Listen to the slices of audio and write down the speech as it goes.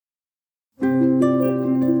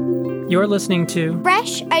You're listening to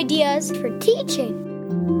Fresh Ideas for Teaching.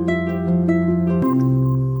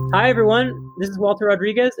 Hi, everyone. This is Walter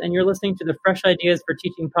Rodriguez, and you're listening to the Fresh Ideas for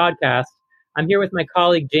Teaching podcast. I'm here with my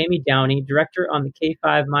colleague, Jamie Downey, director on the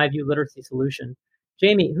K-5 MyView Literacy Solution.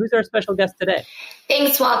 Jamie, who's our special guest today?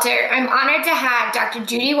 Thanks, Walter. I'm honored to have Dr.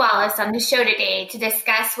 Judy Wallace on the show today to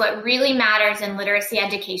discuss what really matters in literacy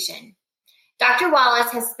education. Dr.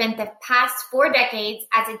 Wallace has spent the past 4 decades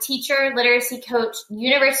as a teacher, literacy coach,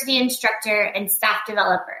 university instructor, and staff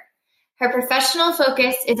developer. Her professional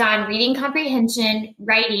focus is on reading comprehension,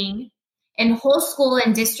 writing, and whole school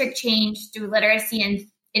and district change through literacy and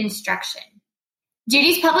instruction.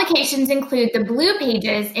 Judy's publications include The Blue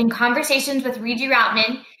Pages in Conversations with Reedy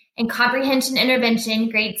Routman and Comprehension Intervention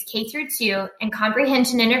grades K through 2 and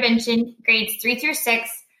Comprehension Intervention grades 3 through 6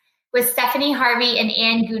 with Stephanie Harvey and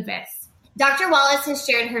Ann Goodvis. Dr. Wallace has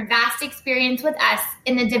shared her vast experience with us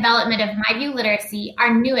in the development of MyView Literacy,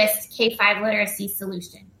 our newest K-5 literacy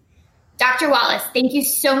solution. Dr. Wallace, thank you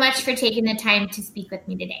so much for taking the time to speak with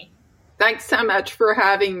me today. Thanks so much for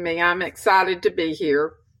having me. I'm excited to be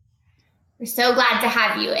here. We're so glad to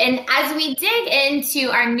have you. And as we dig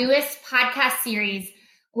into our newest podcast series,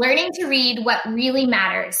 Learning to Read What Really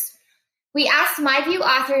Matters, we asked MyView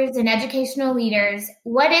authors and educational leaders,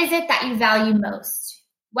 what is it that you value most?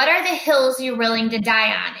 What are the hills you're willing to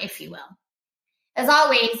die on, if you will? As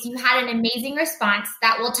always, you had an amazing response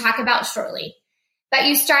that we'll talk about shortly. But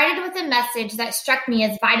you started with a message that struck me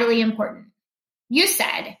as vitally important. You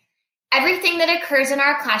said, everything that occurs in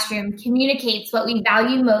our classroom communicates what we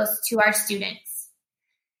value most to our students.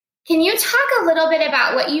 Can you talk a little bit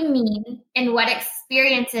about what you mean and what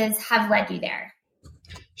experiences have led you there?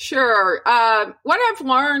 Sure. What I've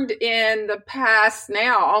learned in the past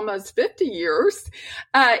now, almost 50 years,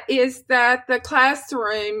 is that the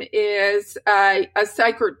classroom is a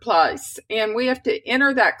sacred place, and we have to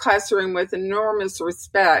enter that classroom with enormous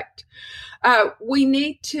respect. We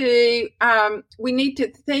need to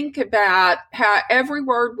think about how every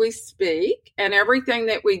word we speak and everything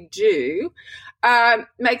that we do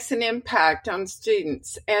makes an impact on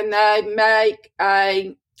students, and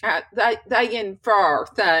they infer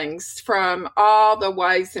things from all the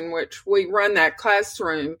ways in which we run that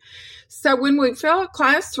classroom. So when we fill a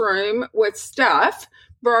classroom with stuff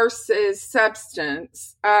versus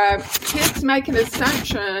substance, kids make an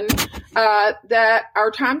assumption that our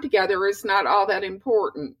time together is not all that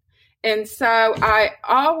important. And so I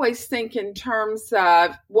always think in terms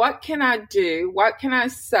of what can I do, what can I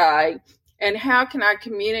say, and how can I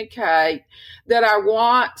communicate that I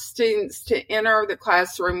want students to enter the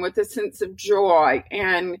classroom with a sense of joy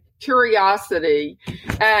and curiosity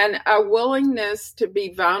and a willingness to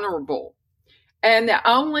be vulnerable. And the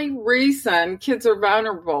only reason kids are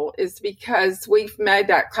vulnerable is because we've made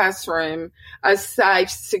that classroom a safe,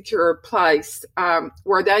 secure place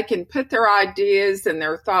where they can put their ideas and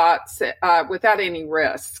their thoughts without any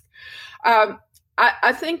risk.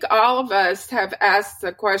 I think all of us have asked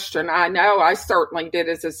the question, I know I certainly did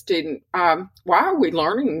as a student, why are we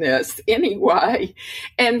learning this anyway?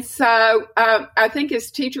 And so I think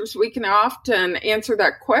as teachers, we can often answer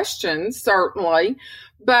that question, certainly,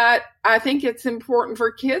 but I think it's important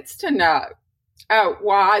for kids to know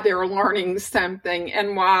why they're learning something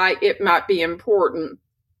and why it might be important.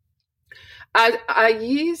 I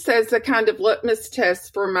use as a kind of litmus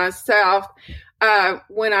test for myself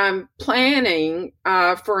when I'm planning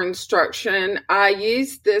for instruction, I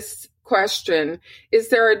use this question, is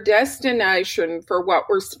there a destination for what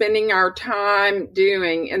we're spending our time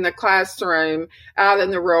doing in the classroom out in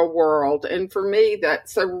the real world? And for me,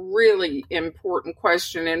 that's a really important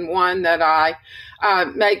question and one that I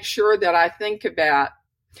make sure that I think about.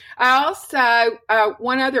 I also,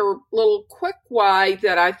 one other little quick way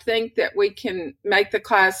that I think that we can make the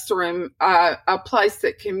classroom a place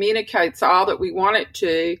that communicates all that we want it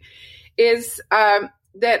to is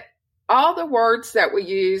that all the words that we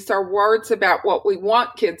use are words about what we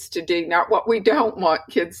want kids to do, not what we don't want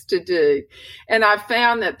kids to do. And I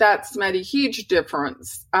found that that's made a huge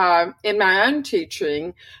difference in my own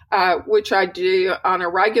teaching, which I do on a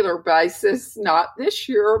regular basis, not this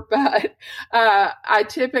year, but I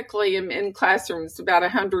typically am in classrooms about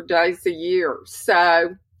 100 days a year.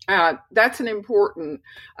 So that's an important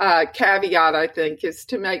caveat, I think, is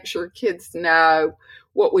to make sure kids know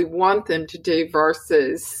what we want them to do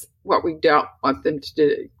versus what we don't want them to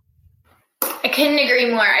do. I couldn't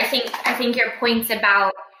agree more. I think your points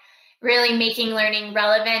about really making learning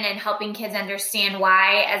relevant and helping kids understand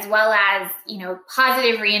why, as well as,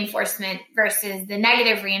 positive reinforcement versus the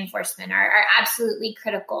negative reinforcement are absolutely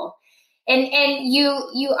critical. And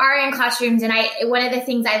you are in classrooms, and one of the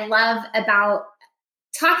things I love about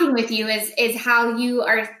talking with you is how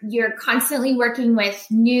you're constantly working with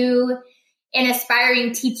new and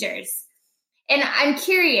aspiring teachers. And I'm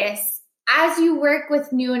curious, as you work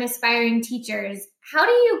with new and aspiring teachers, how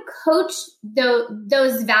do you coach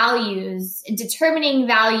those values, determining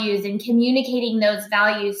values and communicating those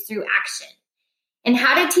values through action? And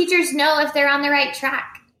how do teachers know if they're on the right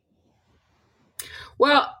track?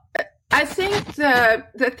 Well, I think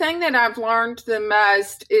the thing that I've learned the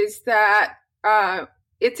most is that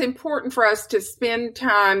it's important for us to spend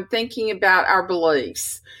time thinking about our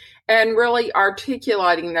beliefs and really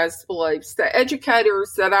articulating those beliefs. The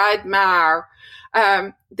educators that I admire,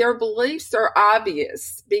 their beliefs are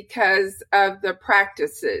obvious because of the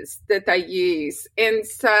practices that they use. And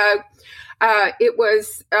so it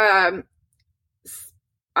was, I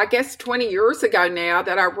guess 20 years ago now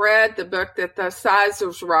that I read the book that the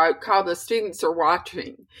Sizers wrote called The Students Are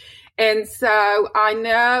Watching. And so I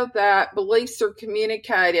know that beliefs are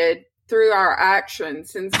communicated through our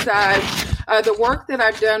actions. And so the work that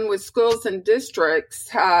I've done with schools and districts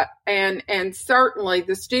and certainly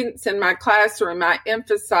the students in my classroom, I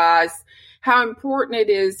emphasize how important it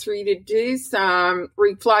is for you to do some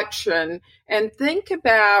reflection and think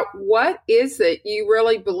about what is it you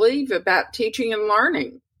really believe about teaching and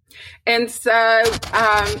learning. And so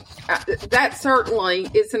that certainly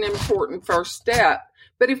is an important first step.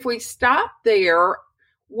 But if we stop there,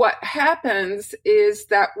 what happens is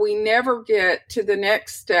that we never get to the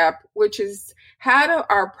next step, which is how do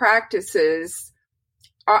our practices,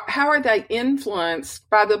 how are they influenced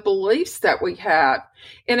by the beliefs that we have?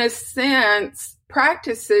 In a sense,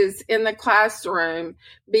 practices in the classroom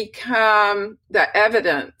become the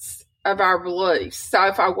evidence of our beliefs. So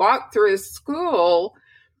if I walk through a school,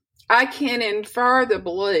 I can infer the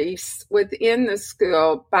beliefs within the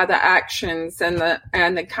school by the actions and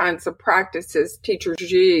the kinds of practices teachers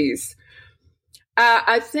use.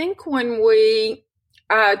 I think when we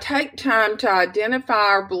take time to identify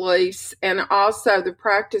our beliefs and also the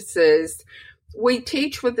practices, we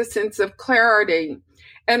teach with a sense of clarity.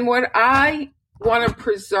 And what I want to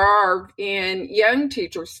preserve in young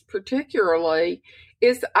teachers particularly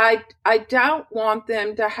is I don't want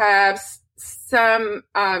them to have some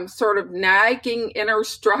sort of nagging inner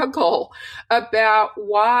struggle about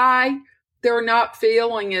why they're not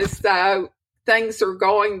feeling as though things are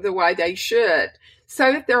going the way they should. So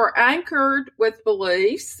if they're anchored with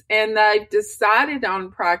beliefs and they've decided on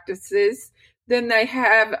practices, then they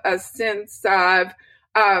have a sense of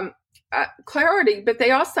clarity, but they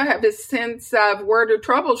also have a sense of where to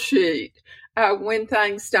troubleshoot when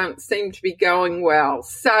things don't seem to be going well.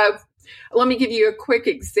 So let me give you a quick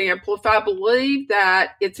example. If I believe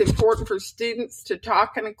that it's important for students to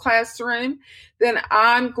talk in a classroom, then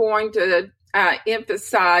I'm going to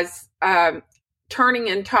emphasize turning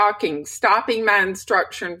and talking, stopping my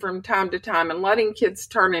instruction from time to time and letting kids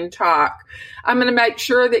turn and talk. I'm going to make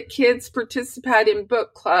sure that kids participate in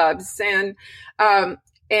book clubs and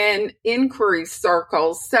inquiry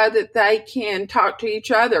circles so that they can talk to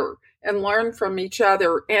each other and learn from each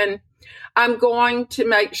other. And I'm going to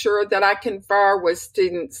make sure that I confer with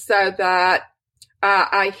students so that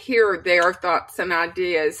I hear their thoughts and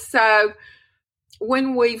ideas. So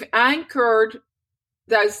when we've anchored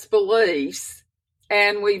those beliefs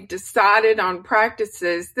and we've decided on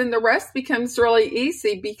practices, then the rest becomes really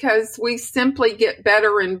easy because we simply get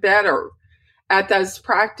better and better at those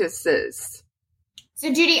practices.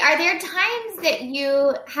 So Judy, are there times that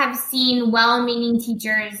you have seen well-meaning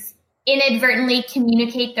teachers inadvertently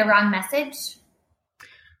communicate the wrong message?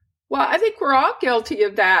 Well, I think we're all guilty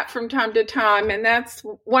of that from time to time, and that's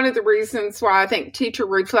one of the reasons why I think teacher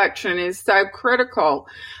reflection is so critical,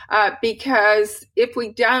 because if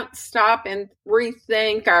we don't stop and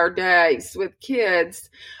rethink our days with kids,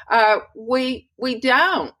 we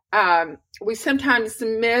don't. We sometimes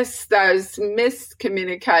miss those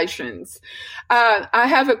miscommunications. I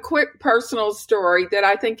have a quick personal story that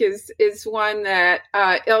I think is one that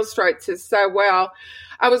illustrates this so well.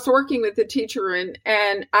 I was working with a teacher,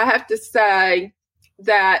 and I have to say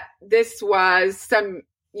that this was some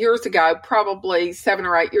years ago, probably 7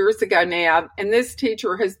 or 8 years ago now, and this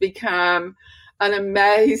teacher has become an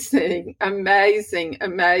amazing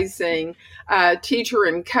teacher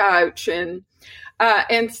and coach. And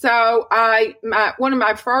so one of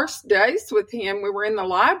my first days with him, we were in the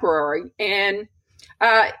library, and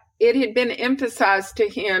it had been emphasized to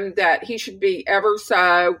him that he should be ever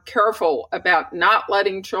so careful about not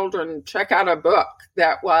letting children check out a book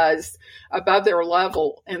that was above their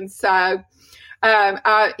level. And so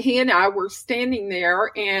he and I were standing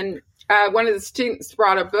there, and one of the students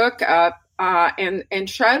brought a book up and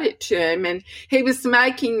showed it to him. And he was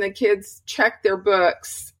making the kids check their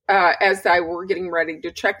books as they were getting ready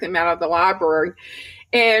to check them out of the library.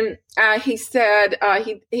 And he said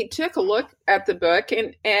he took a look at the book,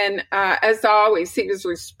 and as always, he was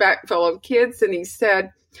respectful of kids. And he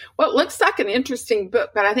said, "Well, it looks like an interesting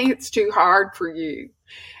book, but I think it's too hard for you."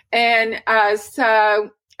 And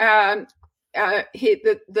so the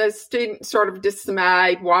student, sort of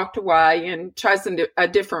dismayed, walked away and chose a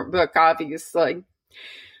different book, obviously.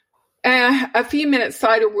 A few minutes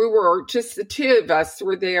later, we were just the two of us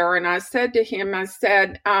were there, and I said to him,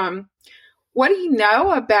 what do you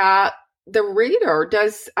know about the reader?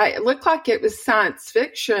 Does it look like it was science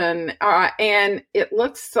fiction? And it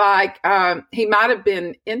looks like he might have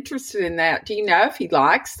been interested in that. Do you know if he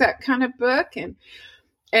likes that kind of book?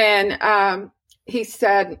 And he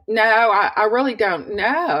said, "No, I really don't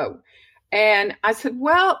know." And I said,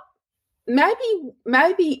 "Well,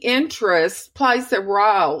 maybe interest plays a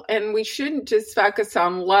role, and we shouldn't just focus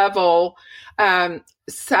on level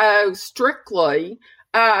so strictly."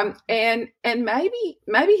 And maybe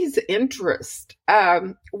his interest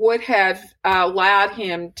would have allowed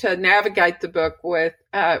him to navigate the book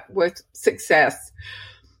with success.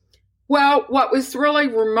 Well, what was really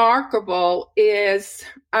remarkable is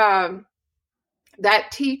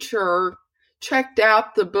that teacher checked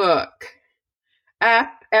out the book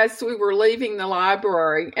as we were leaving the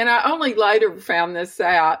library, and I only later found this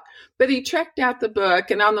out, but he checked out the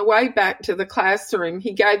book, and on the way back to the classroom,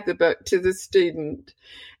 he gave the book to the student,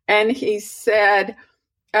 and he said,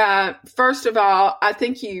 first of all, I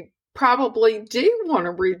think you probably do want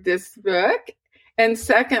to read this book, and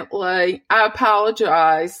secondly, I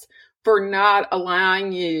apologize for not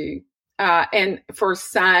allowing you and for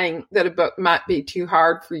saying that a book might be too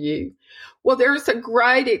hard for you. Well, there's a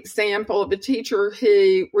great example of a teacher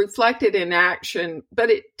who reflected in action, but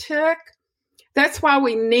that's why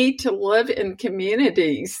we need to live in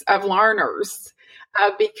communities of learners,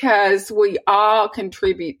 because we all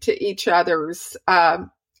contribute to each other's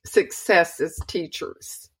success as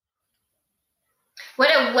teachers. What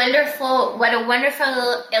a wonderful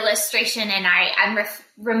illustration. And I'm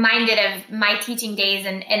reminded of my teaching days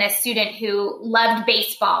and a student who loved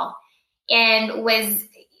baseball and was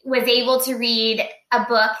able to read a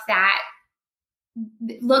book that,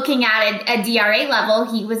 looking at a DRA level,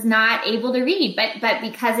 he was not able to read, but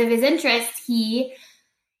because of his interest, he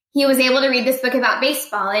was able to read this book about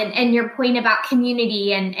baseball. And your point about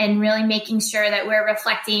community and really making sure that we're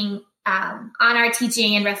reflecting on our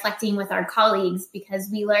teaching and reflecting with our colleagues, because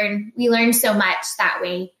we learn so much that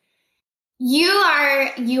way. You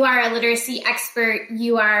are a literacy expert.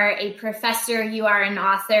 You are a professor. You are an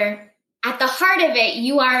author. At the heart of it,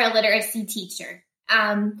 you are a literacy teacher.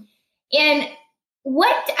 And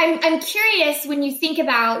what I'm curious, when you think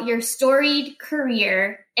about your storied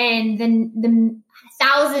career and the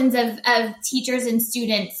thousands of teachers and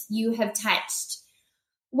students you have touched,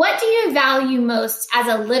 what do you value most as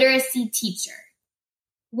a literacy teacher?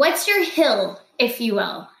 What's your hill, if you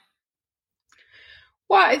will?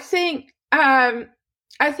 Well, I think I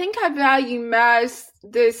value most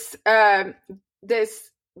this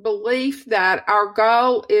belief that our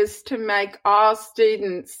goal is to make all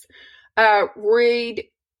students read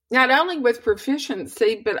not only with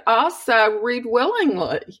proficiency, but also read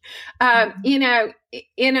willingly. In a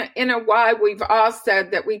way, we've all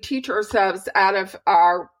said that we teach ourselves out of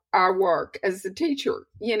our work as a teacher,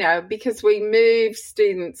 because we move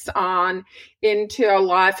students on into a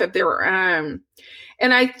life of their own.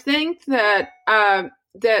 And I think that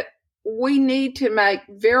we need to make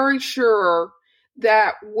very sure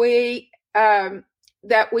that we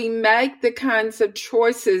make the kinds of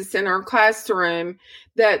choices in our classroom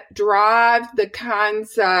that drive the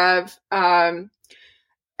kinds of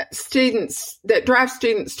students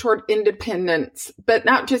toward independence, but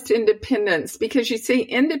not just independence, because you see,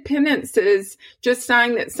 independence is just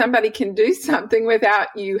saying that somebody can do something without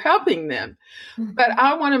you helping them. Mm-hmm. But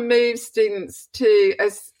I want to move students to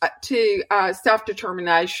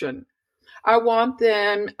self-determination. I want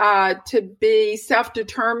them to be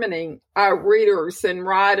self-determining readers and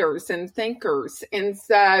writers and thinkers. And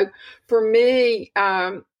so for me,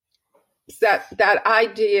 that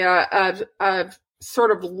idea of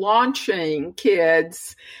sort of launching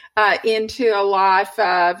kids into a life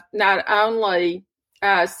of not only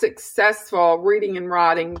successful reading and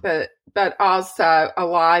writing, but also a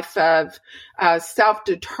life of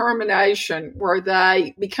self-determination where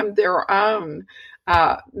they become their own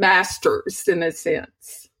masters, in a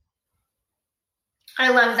sense. I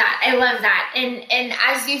love that. And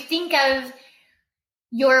as you think of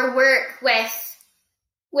your work with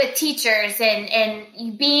with teachers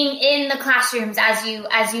and being in the classrooms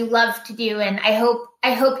as you love to do. And I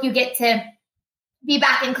hope you get to be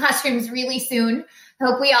back in classrooms really soon. I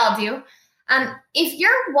hope we all do. If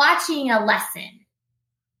you're watching a lesson,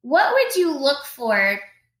 what would you look for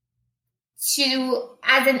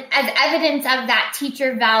as evidence of that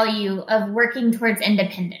teacher value of working towards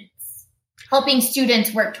independence, helping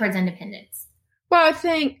students work towards independence? Well, I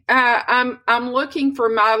think I'm looking for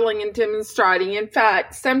modeling and demonstrating. In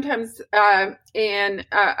fact, sometimes in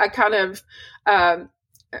a kind of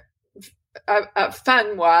a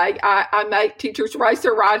fun way, I make teachers raise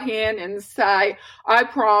their right hand and say, "I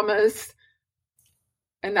promise,"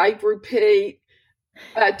 and they repeat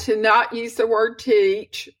to not use the word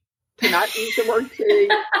teach. To not use the word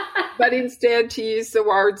teach, but instead to use the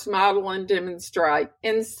words model and demonstrate.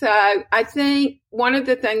 And so I think one of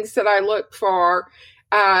the things that I look for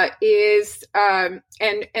is, and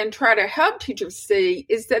try to help teachers see,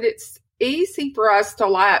 is that it's easy for us to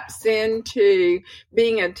lapse into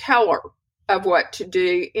being a teller of what to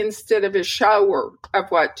do instead of a shower of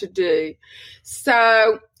what to do.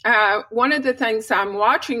 So one of the things I'm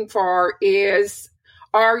watching for is,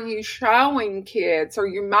 are you showing kids, are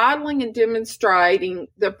you modeling and demonstrating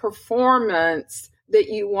the performance that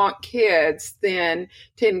you want kids then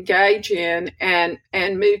to engage in and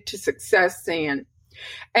move to success in?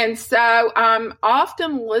 And so I'm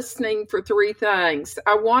often listening for three things.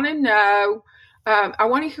 I want to know, I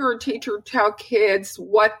want to hear a teacher tell kids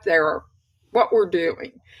what we're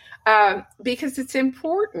doing, because it's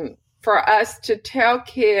important for us to tell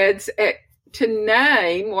kids to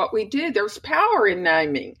name what we do. There's power in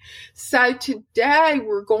naming. So today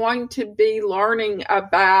we're going to be learning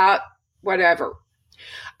about whatever.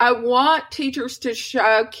 I want teachers to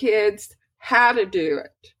show kids how to do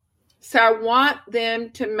it. So I want them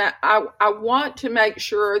to, I want to make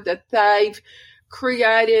sure that they've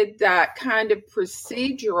created that kind of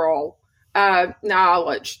procedural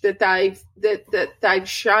knowledge, that they've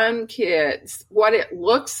shown kids what it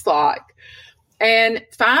looks like. And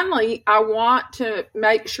finally, I want to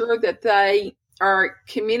make sure that they are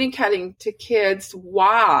communicating to kids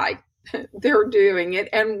why they're doing it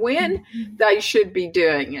and when they should be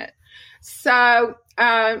doing it. So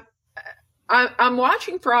I'm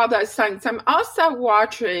watching for all those things. I'm also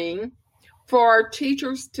watching for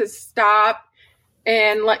teachers to stop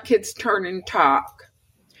and let kids turn and talk,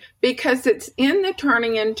 because it's in the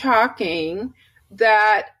turning and talking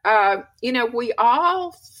that, we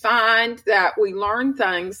all find that we learn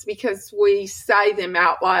things because we say them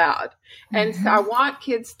out loud. And so I want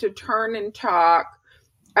kids to turn and talk,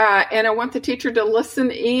 and I want the teacher to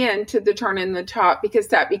listen in to the turn and the talk, because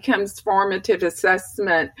that becomes formative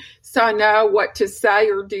assessment. So I know what to say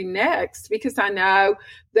or do next, because I know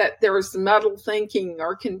that there's muddled thinking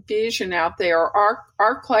or confusion out there,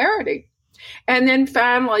 or clarity. And then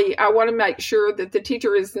finally, I want to make sure that the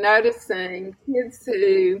teacher is noticing kids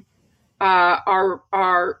who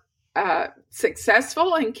are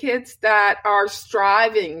successful and kids that are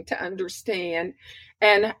striving to understand.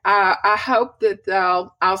 And I hope that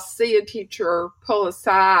I'll see a teacher pull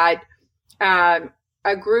aside a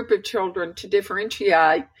group of children to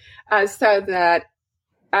differentiate, so that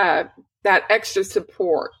that extra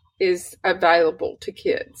support is available to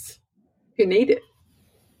kids who need it.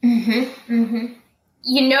 Mm-hmm, mm-hmm.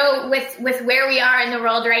 With where we are in the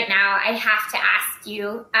world right now, I have to ask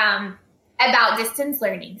you about distance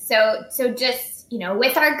learning. So just,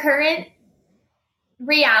 with our current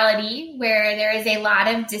reality where there is a lot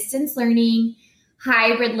of distance learning,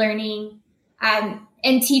 hybrid learning,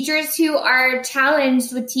 and teachers who are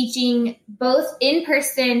challenged with teaching both in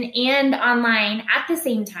person and online at the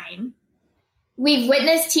same time, we've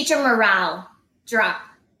witnessed teacher morale drop.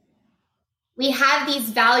 We have these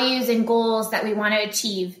values and goals that we want to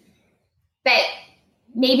achieve, but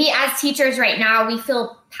maybe as teachers right now, we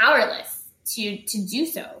feel powerless to do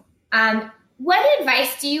so. What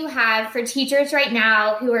advice do you have for teachers right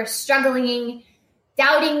now who are struggling,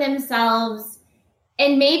 doubting themselves,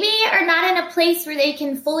 and maybe are not in a place where they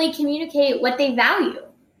can fully communicate what they value?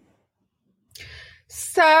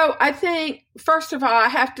 So I think, first of all, I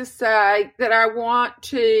have to say that I want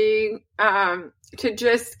to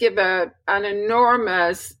just give an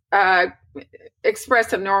enormous,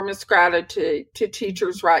 express enormous gratitude to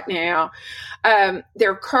teachers right now.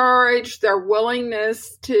 Their courage, their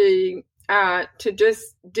willingness to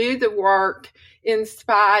just do the work in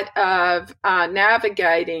spite of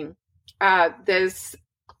navigating this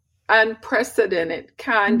unprecedented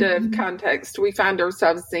kind of context we find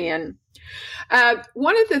ourselves in.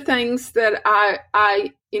 One of the things that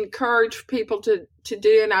I encourage people to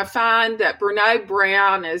do, and I find that Brene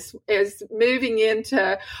Brown is moving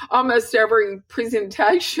into almost every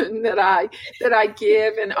presentation that I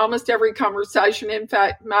give, and almost every conversation. In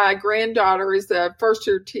fact, my granddaughter is a first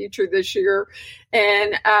year teacher this year,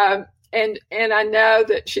 and I know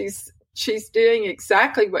that she's doing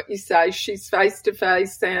exactly what you say. She's face to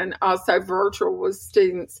face and also virtual with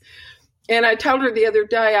students. And I told her the other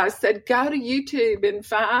day, I said, go to YouTube and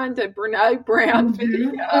find a Brene Brown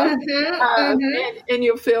video, and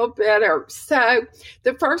you'll feel better. So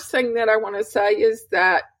the first thing that I want to say is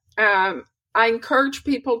that I encourage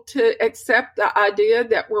people to accept the idea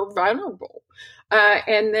that we're vulnerable,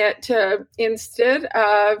 and that instead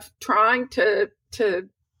of trying to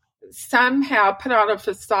somehow put on a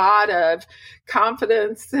facade of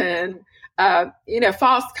confidence and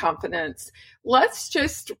false confidence, let's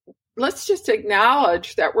just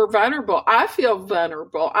acknowledge that we're vulnerable. I feel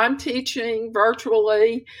vulnerable. I'm teaching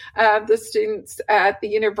virtually the students at the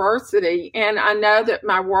university, and I know that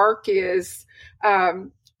my work is, I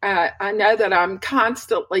know that I'm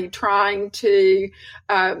constantly trying to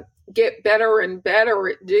get better and better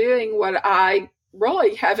at doing what I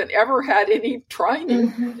really haven't ever had any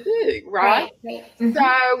training to do, right? Mm-hmm.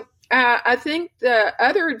 So I think the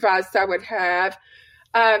other advice I would have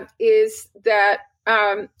is that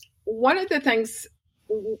one of the things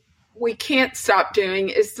we can't stop doing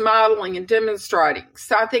is modeling and demonstrating.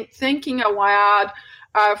 So I think thinking aloud,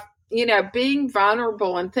 being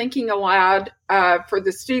vulnerable and thinking aloud for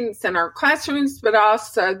the students in our classrooms, but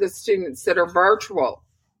also the students that are virtual.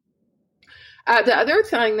 The other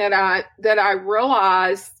thing that I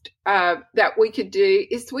realized that we could do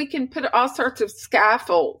is we can put all sorts of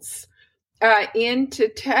scaffolds into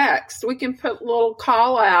text. We can put little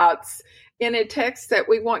call outs in a text that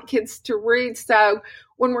we want kids to read. So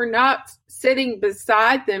when we're not sitting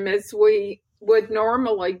beside them as we would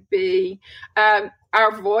normally be,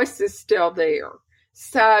 our voice is still there.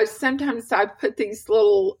 So sometimes I put these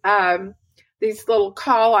little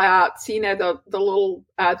call outs, the little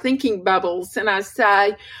thinking bubbles, and I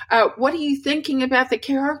say, what are you thinking about the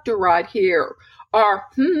character right here? Or,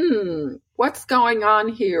 what's going on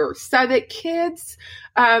here? So that kids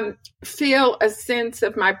feel a sense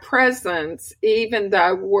of my presence, even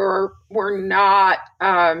though we're not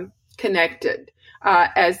connected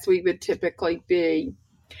as we would typically be.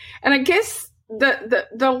 And I guess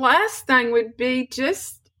the last thing would be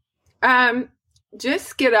just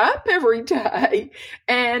get up every day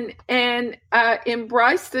and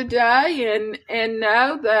embrace the day and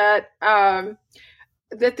know that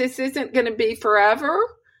that this isn't going to be forever,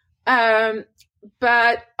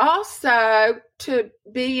 but also to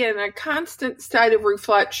be in a constant state of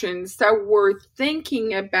reflection. So we're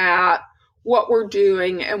thinking about what we're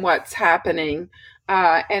doing and what's happening,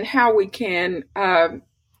 and how we can, really,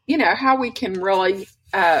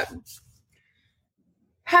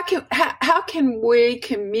 how can we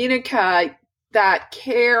communicate that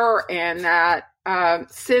care and that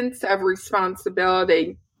sense of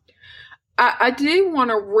responsibility? I do want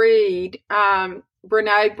to read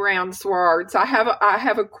Brene Brown's words. I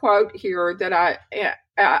have a quote here that I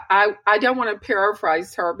don't want to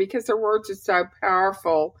paraphrase her because her words are so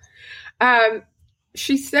powerful.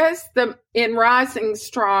 She says in Rising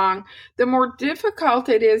Strong, the more difficult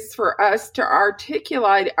it is for us to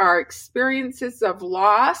articulate our experiences of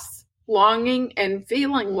loss, longing, and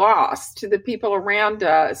feeling lost to the people around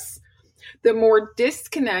us, the more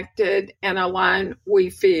disconnected and alone we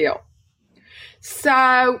feel.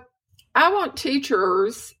 So I want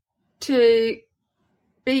teachers to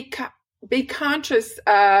be conscious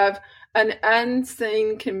of an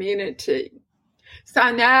unseen community. So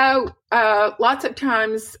I know lots of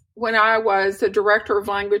times when I was a director of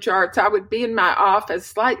language arts, I would be in my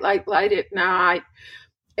office late at night,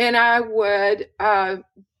 and I would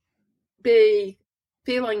be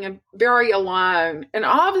feeling very alone. And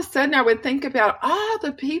all of a sudden I would think about all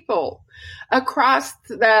the people across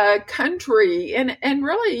the country and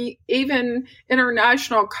really even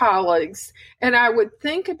international colleagues. And I would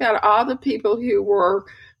think about all the people who were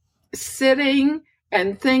sitting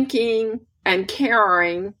and thinking and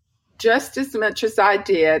caring just as much as I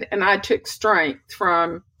did. And I took strength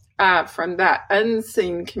from that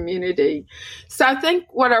unseen community. So I think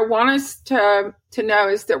what I want us to know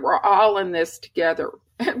is that we're all in this together,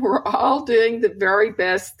 and we're all doing the very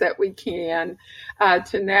best that we can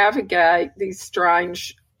to navigate these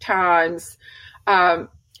strange times. And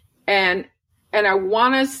I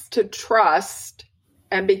want us to trust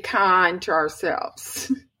and be kind to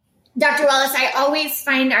ourselves. Dr. Wallace, I always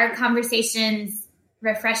find our conversations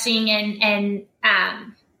refreshing and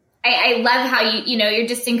I love how you're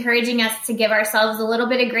just encouraging us to give ourselves a little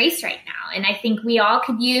bit of grace right now. And I think we all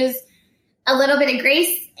could use a little bit of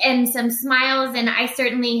grace and some smiles. And I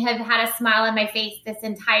certainly have had a smile on my face this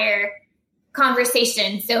entire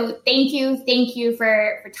conversation. So thank you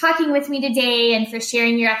for talking with me today and for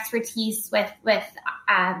sharing your expertise with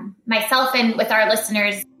myself and with our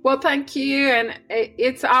listeners. Well, thank you. And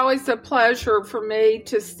it's always a pleasure for me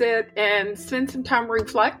to sit and spend some time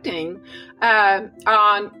reflecting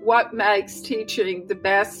on what makes teaching the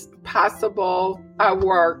best possible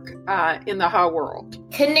work in the whole world.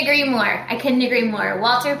 Couldn't agree more. I couldn't agree more.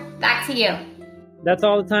 Walter, back to you. That's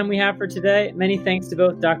all the time we have for today. Many thanks to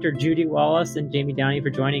both Dr. Judy Wallace and Jamie Downey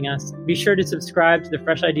for joining us. Be sure to subscribe to the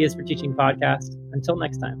Fresh Ideas for Teaching podcast. Until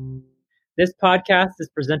next time. This podcast is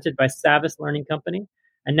presented by Savvas Learning Company,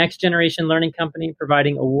 a next-generation learning company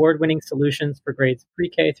providing award-winning solutions for grades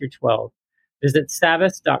pre-K through 12. Visit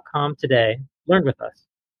savvas.com today. Learn with us.